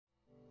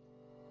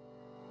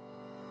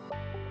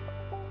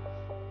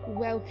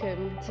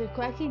Welcome to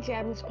Quirky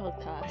Gems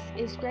podcast.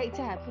 It's great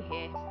to have you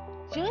here.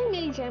 Join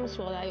me, Gem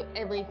Swallow,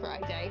 every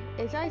Friday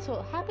as I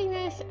talk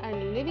happiness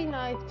and living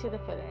life to the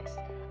fullest.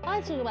 I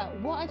talk about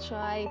what I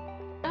try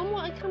and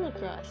what I come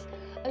across,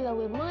 along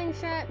with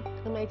mindset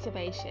and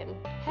motivation,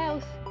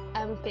 health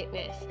and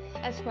fitness.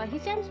 As Quirky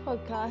Gems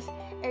podcast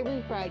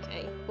every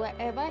Friday,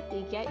 wherever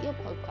you get your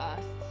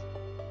podcasts.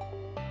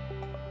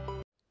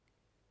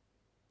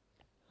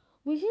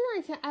 Would you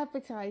like to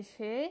advertise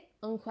here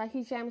on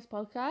Quirky Gems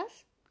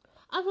podcast?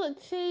 I've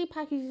got two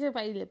packages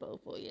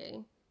available for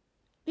you.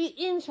 The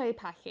intro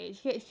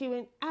package gets you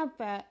an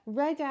advert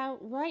read out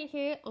right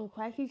here on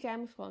Quirky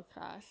Gems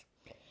podcast.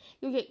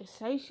 You'll get your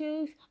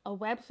socials, a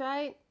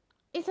website.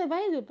 It's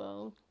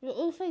available. You'll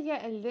also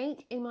get a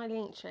link in my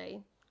link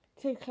tree.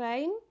 To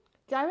claim,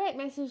 direct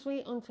message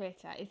me on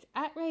Twitter. It's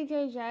at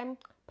Radio Gem.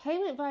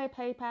 Payment via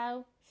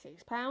PayPal,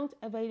 £6,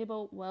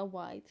 available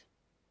worldwide.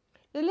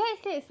 The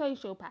Let's Get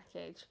Social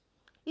package.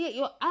 You get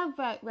your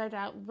advert read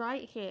out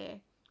right here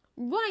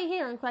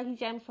on Quirky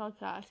Gems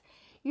podcast.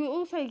 You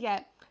also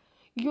get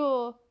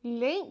your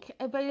link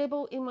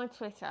available in my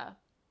Twitter.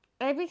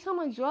 Every time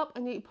I drop a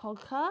new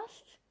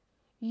podcast,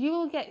 you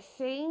will get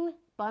seen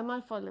by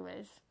my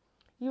followers.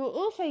 You will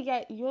also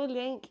get your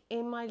link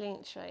in my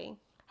link tree.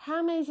 How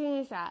amazing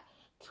is that?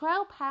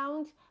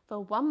 £12 for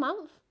 1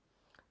 month.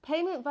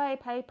 Payment via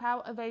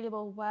PayPal,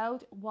 available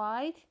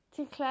worldwide.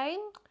 To claim,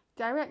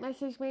 direct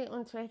message me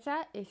on Twitter.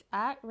 It's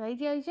at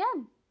Radio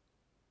Gem.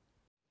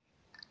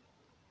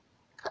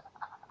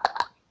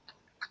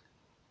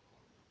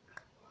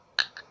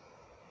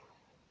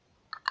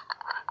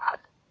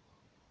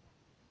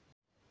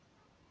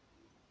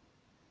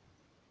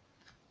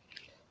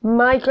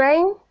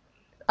 Migraine,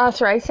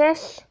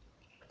 arthritis,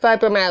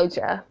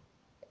 fibromyalgia,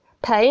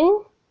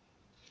 pain.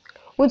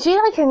 Would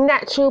you like a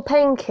natural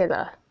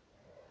painkiller?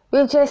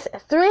 With just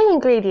 3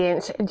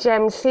 ingredients,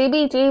 Gem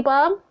CBD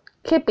Balm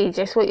could be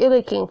just what you're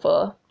looking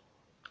for.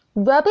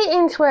 Rub it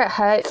into where it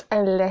hurts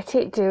and let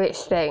it do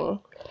its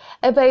thing.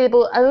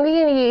 Available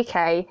only in the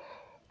UK.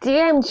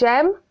 DM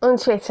Gem on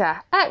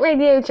Twitter at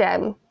Radio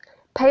Gem.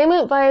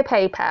 Payment via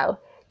PayPal.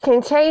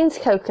 Contains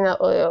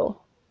coconut oil.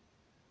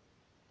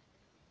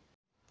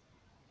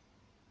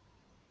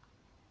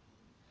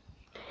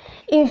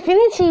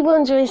 Infinity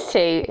Wanderers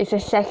 2 is the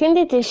second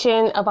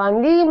edition of our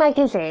new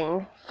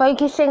magazine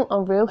focusing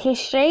on real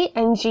history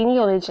and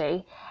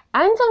genealogy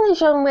and on the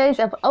genres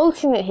of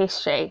alternate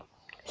history,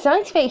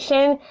 science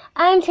fiction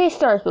and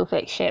historical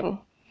fiction.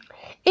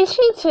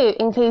 Issue 2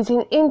 includes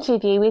an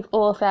interview with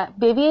author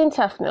Vivian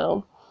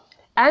Tufnell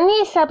and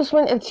the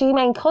establishment of 2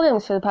 main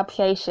columns for the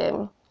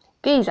publication.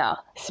 These are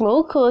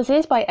Small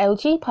Causes by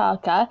L.G.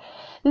 Parker,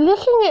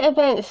 looking at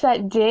events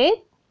that did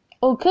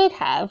or could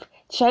have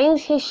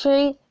changed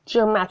history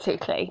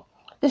dramatically,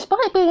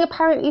 despite being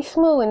apparently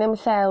small in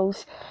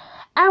themselves.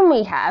 And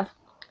we have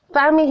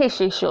Family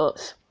History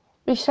Shorts,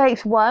 which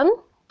takes 1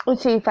 or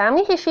 2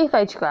 family history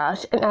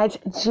photographs and adds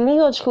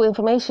genealogical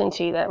information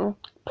to them.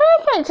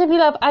 Perfect if you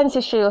love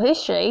ancestry or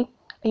history.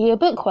 Are you a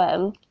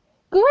bookworm?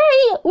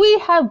 Great! We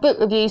have book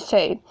reviews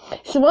too.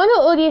 So why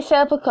not order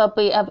yourself a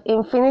copy of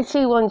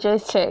Infinity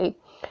Wanderers 2,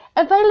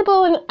 available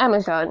on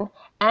Amazon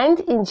and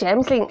in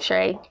Gem's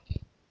Linktree.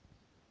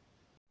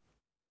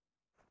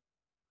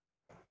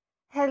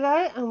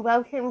 Hello and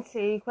welcome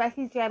to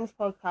Quirky Gems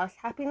podcast,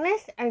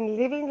 happiness and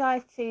living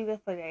life to the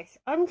fullest.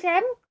 I'm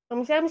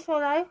Gem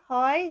Swallow.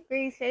 Hi,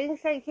 greetings.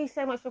 Thank you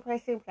so much for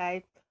pressing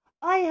play.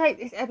 I hope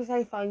this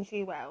episode finds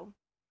you well.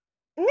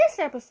 In this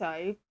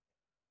episode,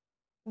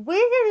 we're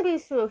going to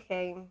be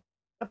talking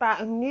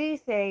about a new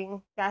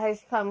thing that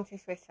has come to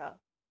Twitter.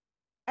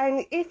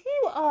 And if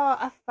you are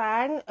a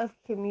fan of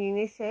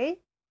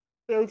community,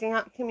 building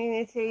up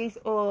communities,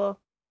 or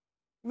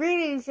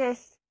really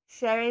just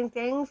sharing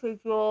things with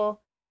your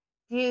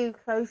few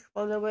close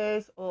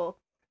followers or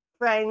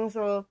friends,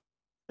 or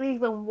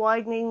even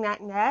widening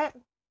that net,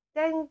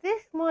 then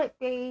this might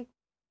be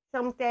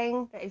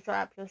something that is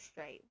right up your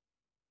street.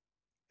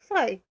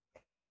 So,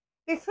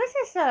 the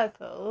Twitter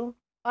circle,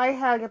 I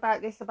heard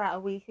about this about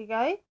a week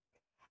ago,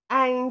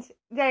 and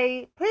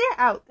they put it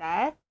out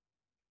there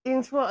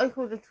into what I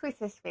call the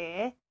Twitter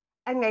sphere,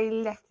 and they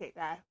left it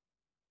there.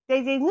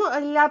 They did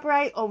not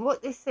elaborate on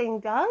what this thing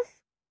does,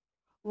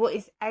 what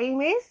its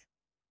aim is,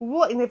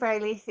 what in the very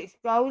least its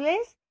goal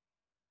is.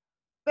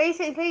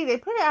 Basically, they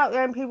put it out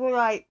there and people were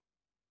like,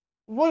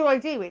 what do I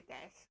do with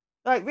this?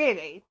 Like,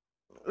 really?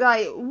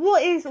 Like,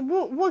 what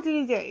do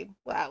you do?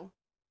 Well,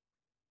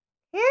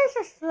 here's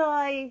a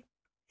sly,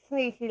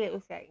 sneaky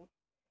little thing.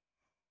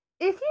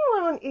 If you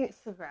are on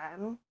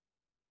Instagram,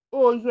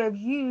 or you have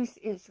used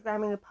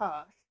Instagram in the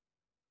past,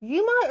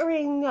 you might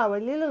already know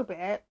a little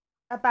bit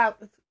about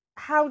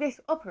how this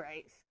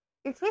operates.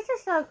 The Twitter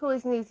circle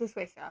is new to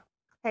Twitter,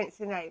 hence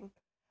the name.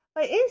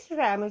 But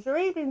Instagram has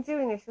already been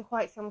doing this for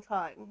quite some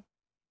time.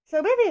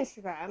 So with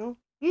Instagram,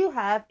 you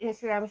have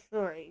Instagram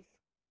Stories.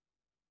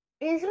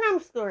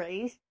 Instagram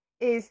Stories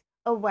is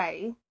a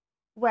way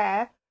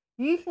where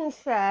you can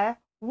share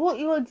what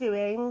you're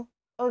doing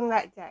on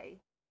that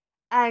day.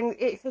 And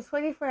it's a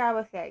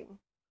 24-hour thing.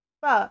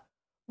 But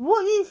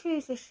what you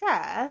choose to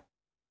share,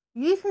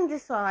 you can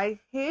decide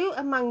who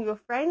among your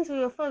friends or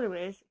your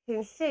followers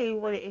can see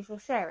what it is you're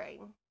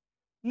sharing.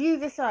 You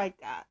decide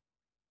that.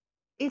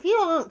 If you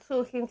aren't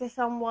talking to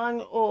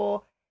someone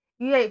or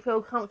you don't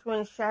feel comfortable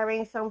in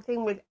sharing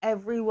something with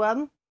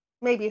everyone,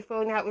 maybe you're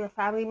falling out with a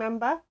family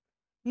member,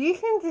 you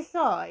can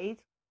decide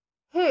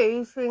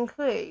who to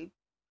include.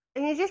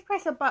 And you just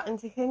press a button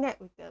to connect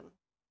with them.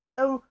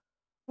 And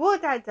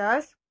what that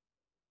does,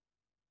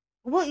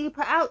 what you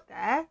put out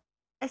there,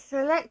 a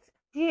select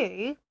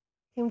few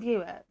can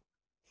view it.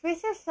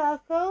 Twitter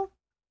Circle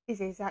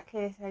is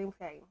exactly the same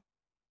thing.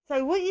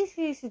 So what you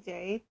choose to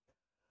do,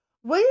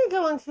 when you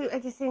go onto a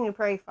Disney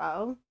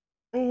profile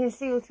and you can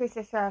see your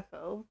Twitter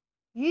Circle,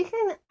 you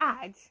can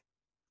add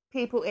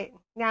people in.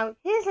 Now,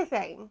 here's the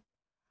thing.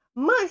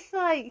 Much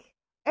like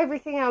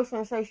everything else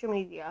on social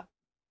media,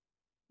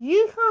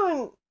 you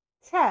can't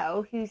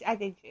tell who's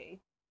added you.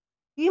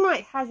 You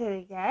might hazard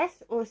a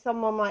guess, or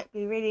someone might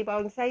be really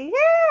bold and say,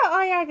 yeah,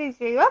 I added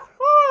you, of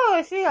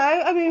course,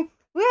 I mean,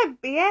 we're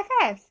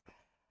BFFs.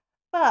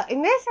 But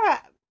unless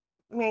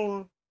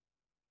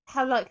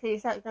how likely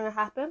is that going to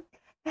happen?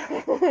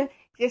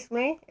 Just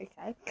me?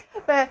 Okay.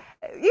 But,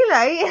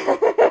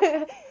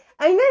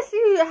 unless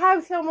you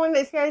have someone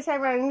that's going to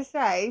turn around and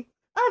say,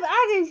 I've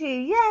added you,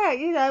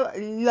 yeah,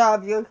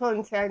 love your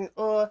content,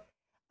 or,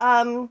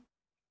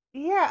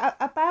 yeah,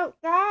 about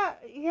that,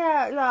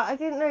 yeah, like, I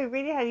didn't know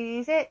really how to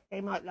use it. They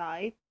might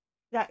lie.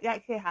 That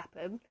could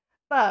happen.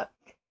 But,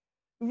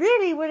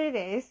 really what it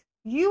is,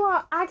 you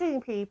are adding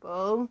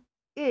people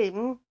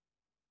in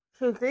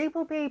to a group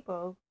of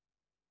people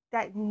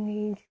that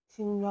need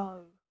to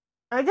know.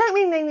 I don't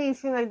mean they need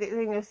to know that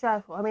they're in your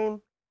circle. I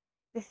mean,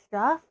 the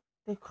stuff,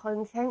 the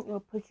content you're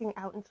putting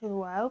out into the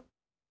world,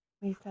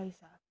 move closer.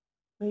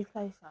 Move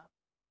closer.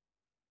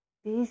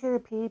 These are the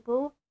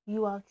people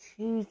you are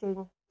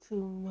choosing to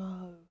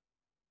know.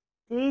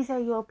 These are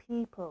your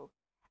people.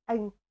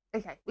 And,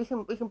 okay, we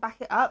can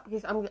back it up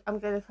because I'm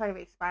going to kind of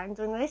expand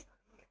on this.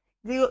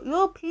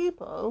 Your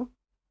people,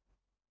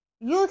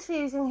 you're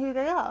choosing who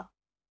they are.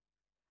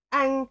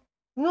 And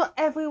not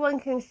everyone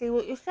can see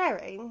what you're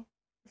sharing.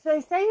 So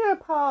say you're a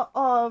part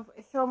of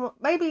some,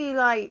 maybe you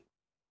like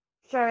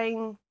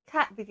sharing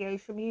cat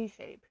videos from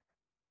YouTube.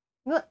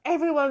 Not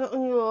everyone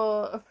on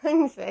your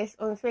friends list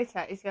on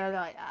Twitter is going to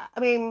like that. I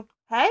mean,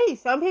 hey,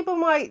 some people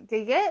might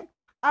dig it.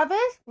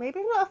 Others,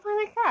 maybe not a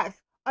fan of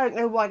cats. I don't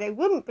know why they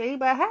wouldn't be,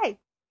 but hey,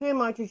 who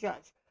am I to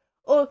judge?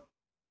 Or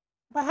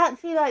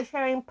perhaps you like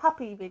sharing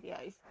puppy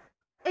videos.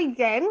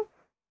 Again,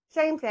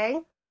 same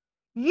thing.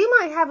 You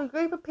might have a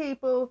group of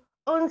people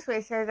on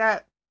Twitter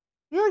that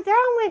you're down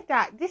with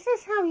that. This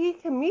is how you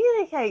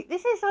communicate.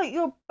 This is like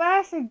your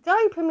burst of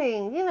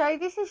dopamine.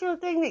 This is your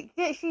thing that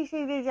gets you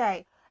through the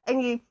day.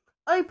 And you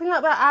open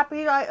up that app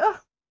and you're like, oh,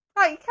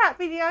 that cat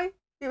video.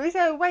 It was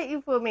there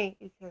waiting for me.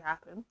 It could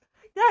happen.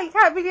 That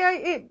cat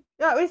video,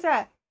 that was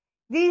there.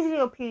 These are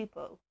your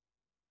people.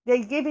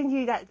 They're giving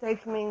you that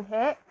dopamine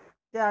hit.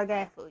 They are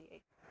there for you.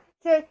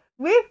 So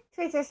with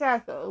Twitter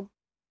Circle,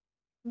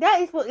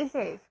 that is what this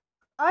is.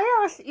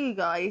 I asked you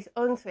guys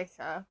on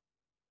Twitter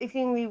if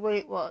you knew what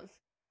it was.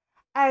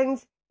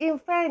 And in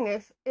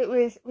fairness, it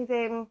was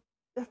within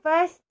the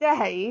first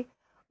day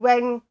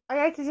when I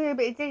had to do a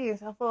bit of digging.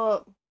 So I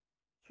thought,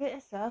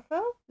 Twitter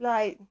Circle?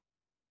 Like,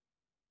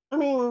 I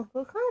mean,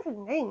 what kind of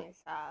a name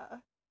is that?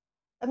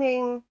 I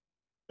mean,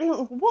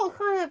 what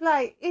kind of,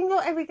 like, in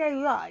your everyday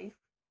life,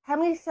 how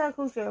many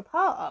circles you're a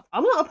part of?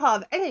 I'm not a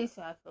part of any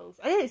circles.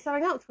 I didn't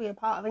sign up to be a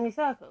part of any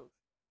circles.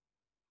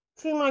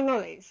 To my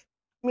knowledge.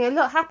 I mean, a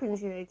lot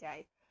happens in a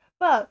day.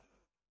 But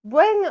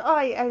when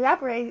I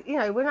elaborate,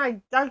 when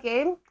I dug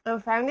in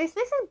and found this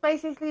is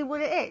basically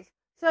what it is.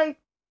 So,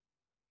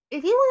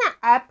 if you want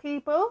to add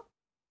people,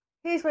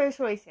 here's where the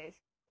choice is.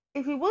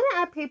 If you want to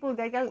add people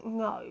they don't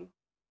know,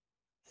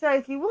 so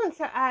if you want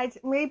to add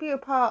maybe a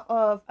part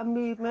of a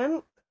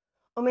movement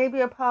or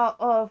maybe a part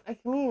of a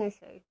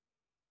community,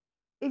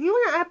 if you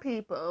want to add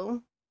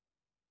people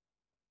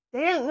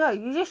they don't know,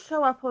 you just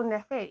show up on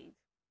their feed.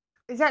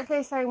 Exactly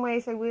the same way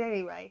as they would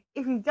anyway.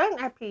 If you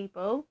don't add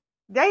people,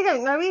 they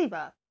don't know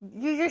either.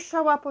 You just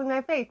show up on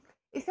their feed.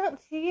 It's up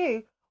to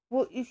you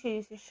what you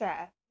choose to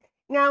share.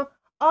 Now,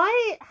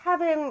 I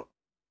haven't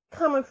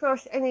come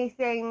across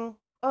anything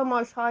on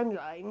my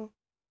timeline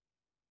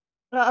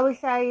that I would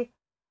say,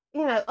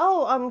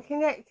 oh, I'm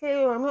connected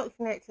or I'm not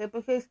connected,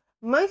 because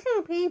most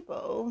of the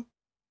people,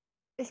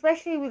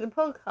 especially with the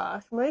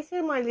podcast, most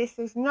of my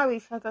listeners know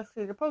each other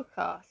through the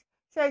podcast.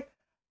 So,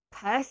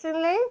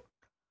 personally,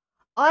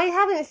 I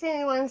haven't seen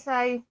anyone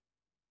say,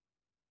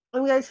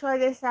 I'm going to try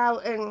this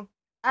out and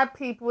add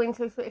people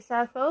into a Twitter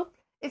Circle.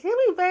 It's going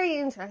to be very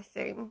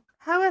interesting.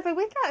 However,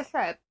 with that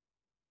said,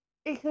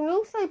 it can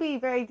also be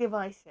very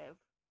divisive.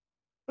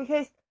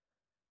 Because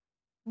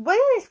when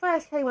this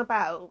first came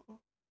about,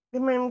 the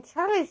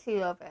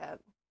mentality of it,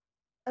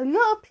 a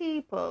lot of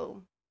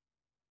people,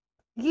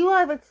 you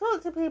either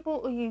talk to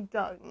people or you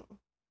don't.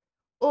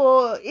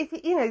 Or, if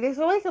there's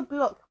always a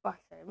block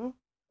button,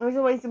 there's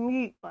always a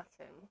mute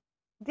button.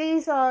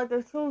 these are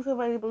the tools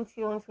available to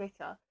you on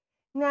Twitter.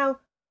 Now,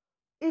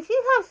 if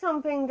you have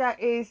something that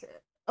is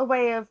a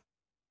way of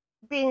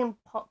being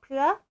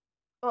popular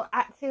or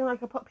acting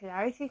like a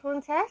popularity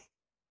contest,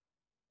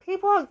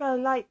 people aren't going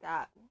to like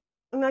that.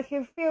 And I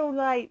can feel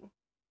like,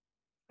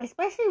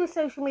 especially with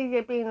social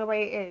media being the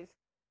way it is,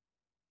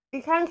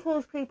 it can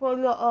cause people a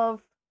lot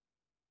of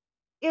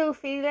ill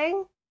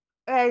feeling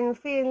and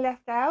feeling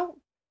left out.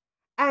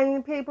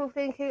 And people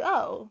thinking,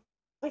 oh,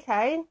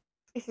 okay,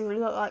 this is a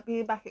lot like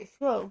being back at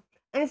school.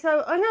 And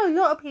so I know a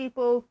lot of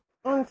people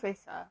on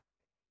Twitter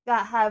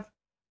that have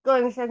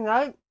gone and said,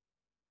 no,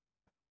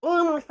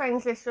 all of my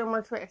friends listen on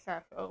my Twitter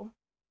circle.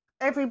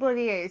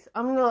 Everybody is.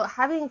 I'm not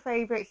having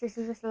favourites. This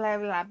is just a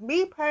level up.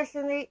 Me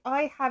personally,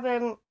 I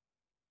haven't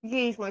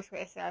used my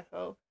Twitter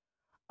circle.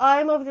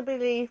 I'm of the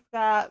belief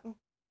that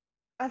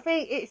I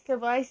think it's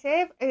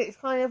divisive and it's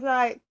kind of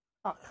like,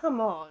 oh, come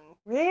on,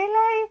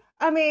 really?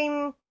 I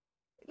mean,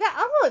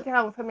 I'm not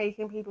down for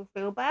making people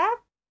feel bad.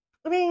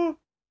 I mean,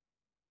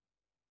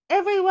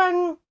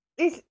 everyone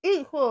is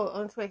equal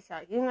on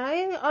Twitter, you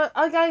know?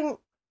 I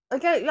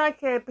don't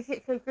like a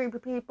particular group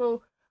of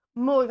people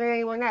more than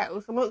anyone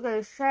else. I'm not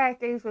going to share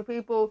things with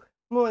people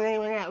more than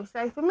anyone else.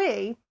 So for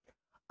me,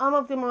 I'm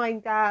of the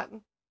mind that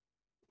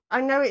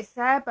I know it's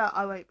there, but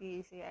I won't be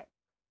using it.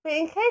 But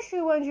in case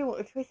you're wondering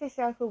what a Twitter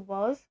circle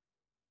was,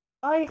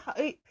 I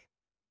hope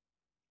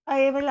I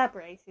have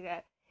elaborated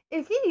it.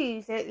 If you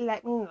use it,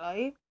 let me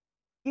know.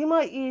 You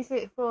might use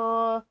it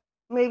for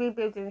maybe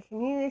building a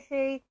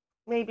community,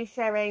 maybe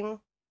sharing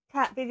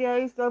cat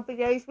videos, dog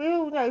videos. We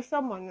all know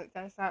someone that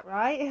does that,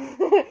 right?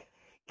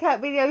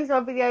 Cat videos,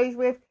 dog videos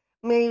with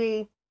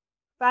maybe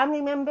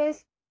family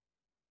members.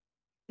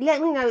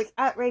 Let me know. It's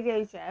at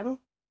Radio Gem.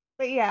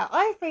 But yeah,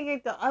 I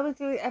figured that I would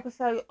do an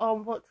episode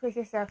on what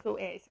Twitter Circle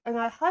is, and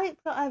I hope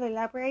that I've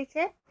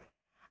elaborated.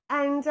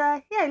 And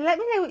yeah, let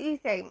me know what you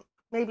think.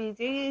 Maybe you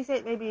do use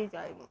it, maybe you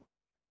don't.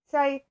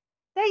 So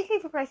thank you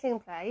for pressing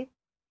play.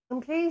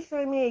 And please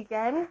join me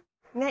again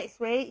next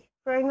week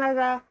for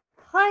another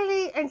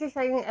highly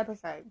entertaining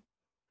episode.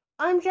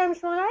 I'm Gem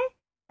Swallow,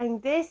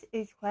 and this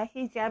is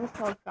Quirky Gems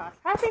Podcast.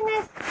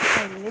 Happiness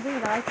and living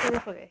life to the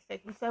fullest.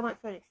 Thank you so much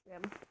for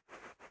listening.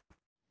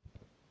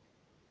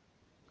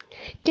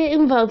 Get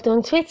involved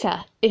on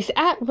Twitter. It's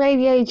at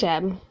Radio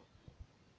Gem.